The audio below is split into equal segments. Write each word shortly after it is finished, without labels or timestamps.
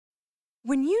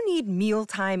When you need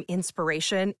mealtime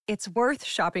inspiration, it's worth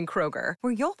shopping Kroger,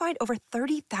 where you'll find over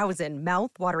 30,000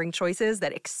 mouth-watering choices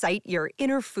that excite your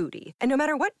inner foodie. And no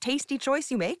matter what tasty choice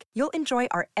you make, you'll enjoy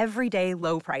our everyday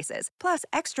low prices, plus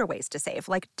extra ways to save,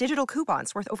 like digital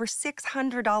coupons worth over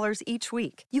 $600 each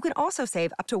week. You can also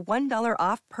save up to $1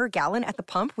 off per gallon at the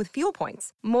pump with fuel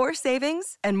points. More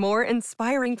savings and more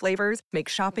inspiring flavors make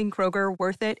shopping Kroger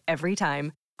worth it every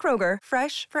time. Kroger,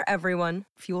 fresh for everyone.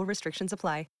 Fuel restrictions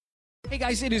apply. Hey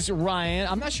guys, it is Ryan.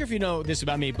 I'm not sure if you know this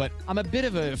about me, but I'm a bit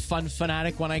of a fun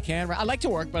fanatic when I can. I like to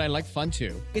work, but I like fun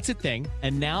too. It's a thing.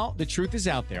 And now the truth is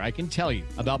out there. I can tell you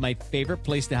about my favorite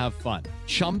place to have fun.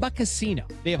 Chumba Casino.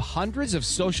 They have hundreds of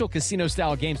social casino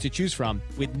style games to choose from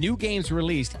with new games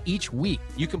released each week.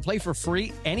 You can play for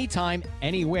free anytime,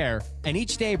 anywhere. And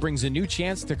each day brings a new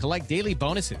chance to collect daily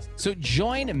bonuses. So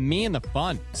join me in the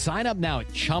fun. Sign up now at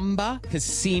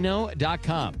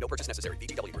ChumbaCasino.com. No purchase necessary.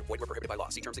 VGW Group. Void where prohibited by law.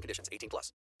 See terms and conditions.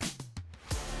 18+.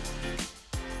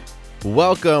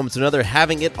 Welcome to another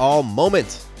Having It All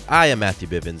moment. I am Matthew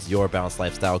Bivens, your balanced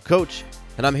lifestyle coach,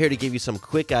 and I'm here to give you some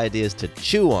quick ideas to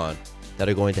chew on that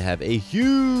are going to have a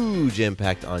huge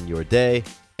impact on your day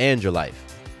and your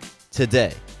life.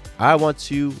 Today, I want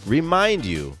to remind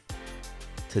you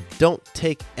to don't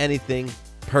take anything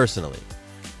personally.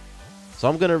 So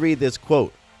I'm going to read this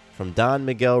quote from Don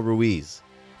Miguel Ruiz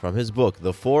from his book,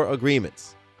 The Four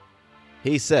Agreements.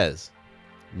 He says,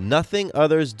 "Nothing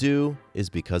others do is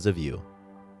because of you.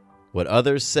 What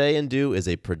others say and do is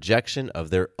a projection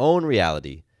of their own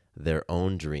reality, their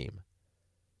own dream.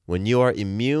 When you are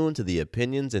immune to the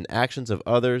opinions and actions of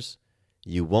others,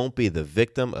 you won't be the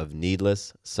victim of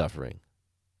needless suffering."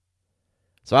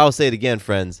 So I will say it again,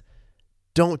 friends.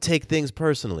 Don't take things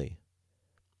personally.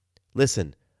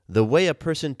 Listen, the way a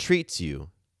person treats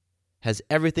you has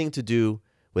everything to do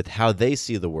with how they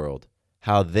see the world,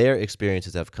 how their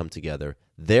experiences have come together,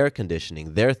 their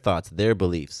conditioning, their thoughts, their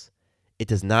beliefs. It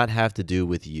does not have to do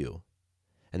with you.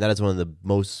 And that is one of the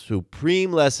most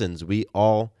supreme lessons we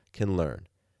all can learn.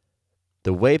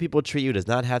 The way people treat you does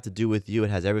not have to do with you. It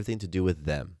has everything to do with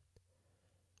them.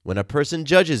 When a person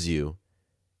judges you,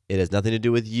 it has nothing to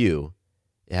do with you.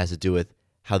 It has to do with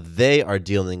how they are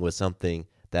dealing with something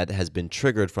that has been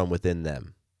triggered from within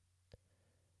them.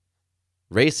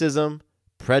 Racism,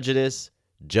 prejudice,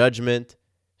 judgment,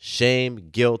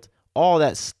 shame, guilt, all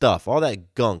that stuff, all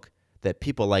that gunk that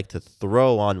people like to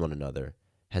throw on one another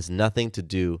has nothing to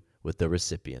do with the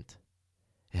recipient.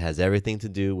 It has everything to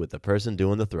do with the person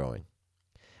doing the throwing.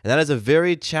 And that is a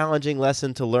very challenging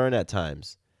lesson to learn at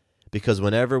times, because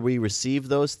whenever we receive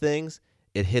those things,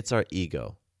 it hits our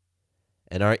ego.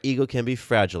 And our ego can be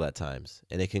fragile at times,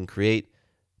 and it can create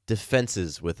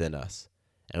defenses within us.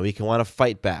 And we can want to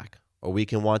fight back, or we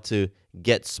can want to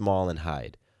get small and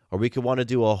hide, or we can want to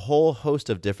do a whole host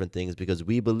of different things because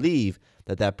we believe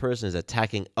that that person is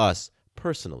attacking us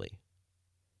personally.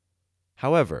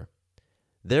 However,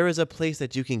 there is a place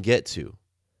that you can get to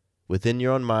within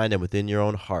your own mind and within your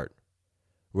own heart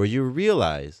where you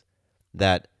realize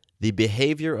that the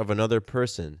behavior of another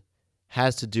person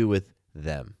has to do with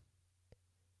them,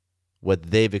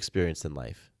 what they've experienced in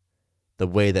life, the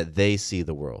way that they see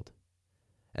the world.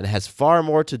 And it has far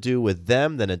more to do with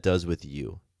them than it does with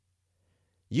you.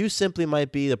 You simply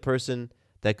might be the person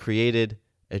that created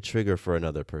a trigger for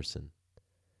another person.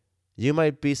 You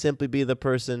might simply be the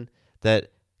person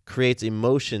that creates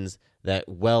emotions that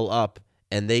well up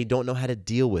and they don't know how to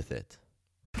deal with it.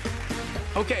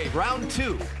 Okay, round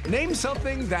two. Name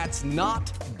something that's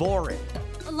not boring.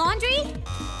 A laundry?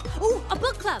 Ooh, a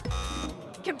book club.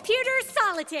 Computer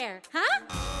solitaire, huh?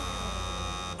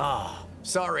 Ah,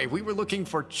 sorry, we were looking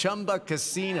for Chumba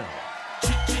Casino.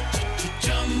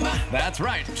 That's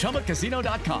right,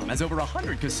 ChumbaCasino.com has over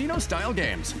 100 casino-style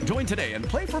games. Join today and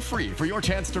play for free for your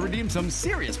chance to redeem some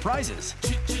serious prizes.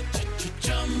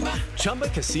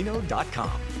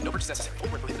 ChumbaCasino.com. No purchase necessary.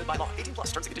 Void where prohibited by law. 18+.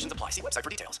 Terms and conditions apply. See website for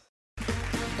details.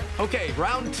 Okay,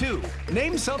 round two.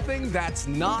 Name something that's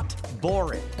not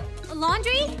boring. A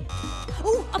laundry?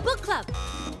 Ooh, a book club.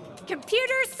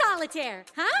 Computer solitaire,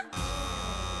 huh?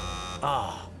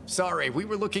 Ah, sorry, we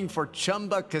were looking for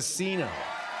Chumba Casino.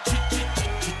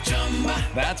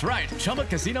 That's right,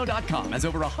 ChumbaCasino.com has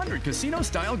over 100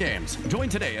 casino-style games. Join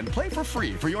today and play for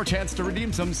free for your chance to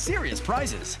redeem some serious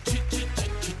prizes.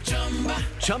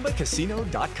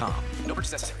 ChumbaCasino.com. No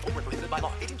purchase necessary. Void where prohibited by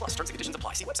law. 18+. Terms and conditions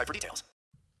apply. See website for details.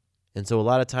 And so a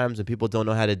lot of times when people don't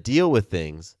know how to deal with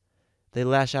things, they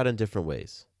lash out in different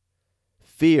ways.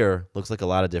 Fear looks like a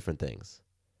lot of different things.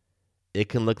 It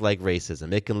can look like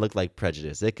racism. It can look like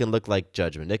prejudice. It can look like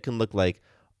judgment. It can look like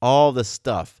all the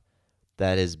stuff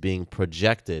that is being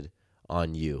projected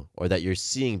on you or that you're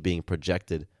seeing being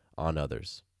projected on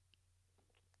others.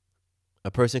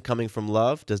 A person coming from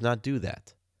love does not do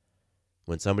that.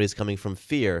 When somebody's coming from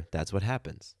fear, that's what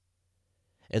happens.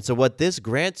 And so what this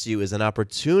grants you is an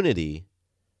opportunity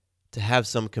to have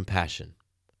some compassion.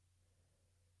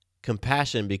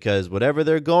 Compassion because whatever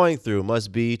they're going through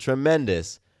must be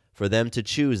tremendous for them to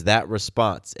choose that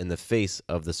response in the face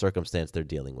of the circumstance they're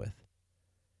dealing with.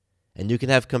 And you can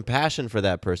have compassion for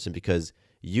that person because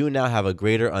you now have a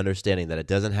greater understanding that it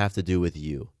doesn't have to do with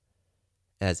you.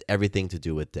 It has everything to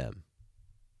do with them.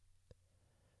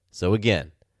 So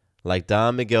again, like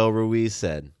Don Miguel Ruiz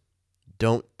said,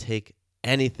 don't take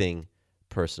anything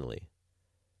personally.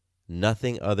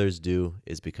 Nothing others do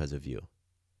is because of you.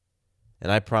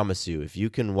 And I promise you, if you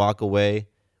can walk away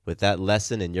with that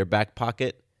lesson in your back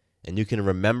pocket and you can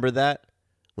remember that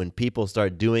when people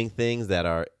start doing things that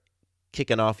are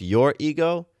kicking off your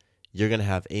ego, you're going to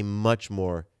have a much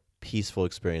more peaceful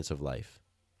experience of life.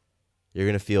 You're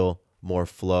going to feel more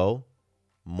flow,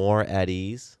 more at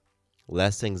ease,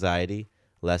 less anxiety,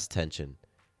 less tension.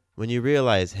 When you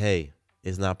realize, hey,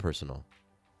 it's not personal.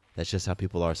 That's just how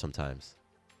people are sometimes.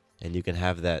 And you can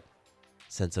have that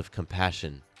sense of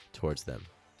compassion towards them.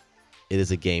 It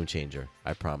is a game changer,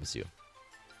 I promise you.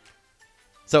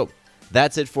 So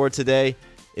that's it for today.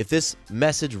 If this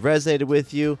message resonated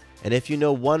with you, and if you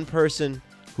know one person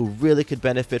who really could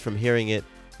benefit from hearing it,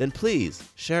 then please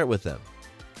share it with them.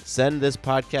 Send this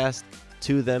podcast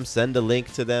to them, send a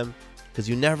link to them, because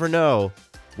you never know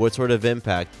what sort of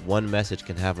impact one message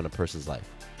can have on a person's life.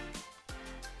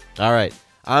 All right,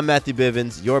 I'm Matthew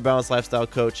Bivens, your Balanced Lifestyle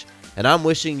Coach, and I'm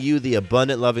wishing you the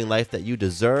abundant, loving life that you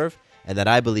deserve and that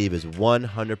I believe is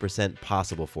 100%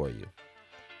 possible for you.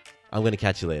 I'm going to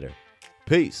catch you later.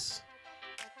 Peace.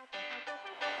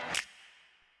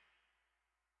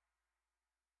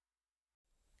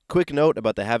 Quick note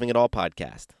about the Having It All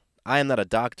podcast. I am not a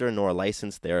doctor nor a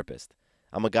licensed therapist.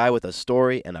 I'm a guy with a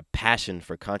story and a passion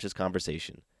for conscious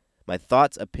conversation. My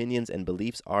thoughts, opinions, and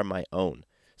beliefs are my own.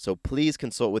 So please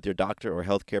consult with your doctor or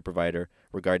healthcare provider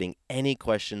regarding any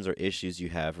questions or issues you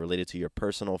have related to your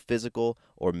personal physical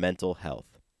or mental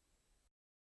health.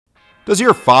 Does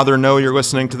your father know you're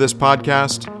listening to this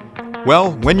podcast?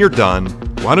 Well, when you're done,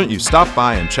 why don't you stop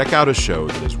by and check out a show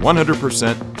that is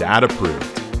 100%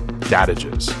 dad-approved,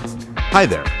 Dadages. Hi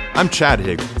there, I'm Chad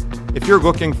Higgle. If you're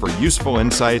looking for useful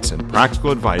insights and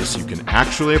practical advice you can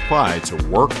actually apply to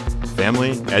work,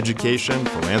 family, education,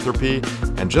 philanthropy,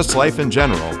 and just life in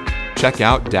general, check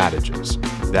out Dadages.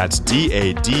 That's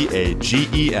Dadages,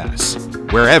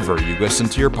 wherever you listen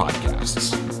to your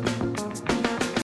podcasts.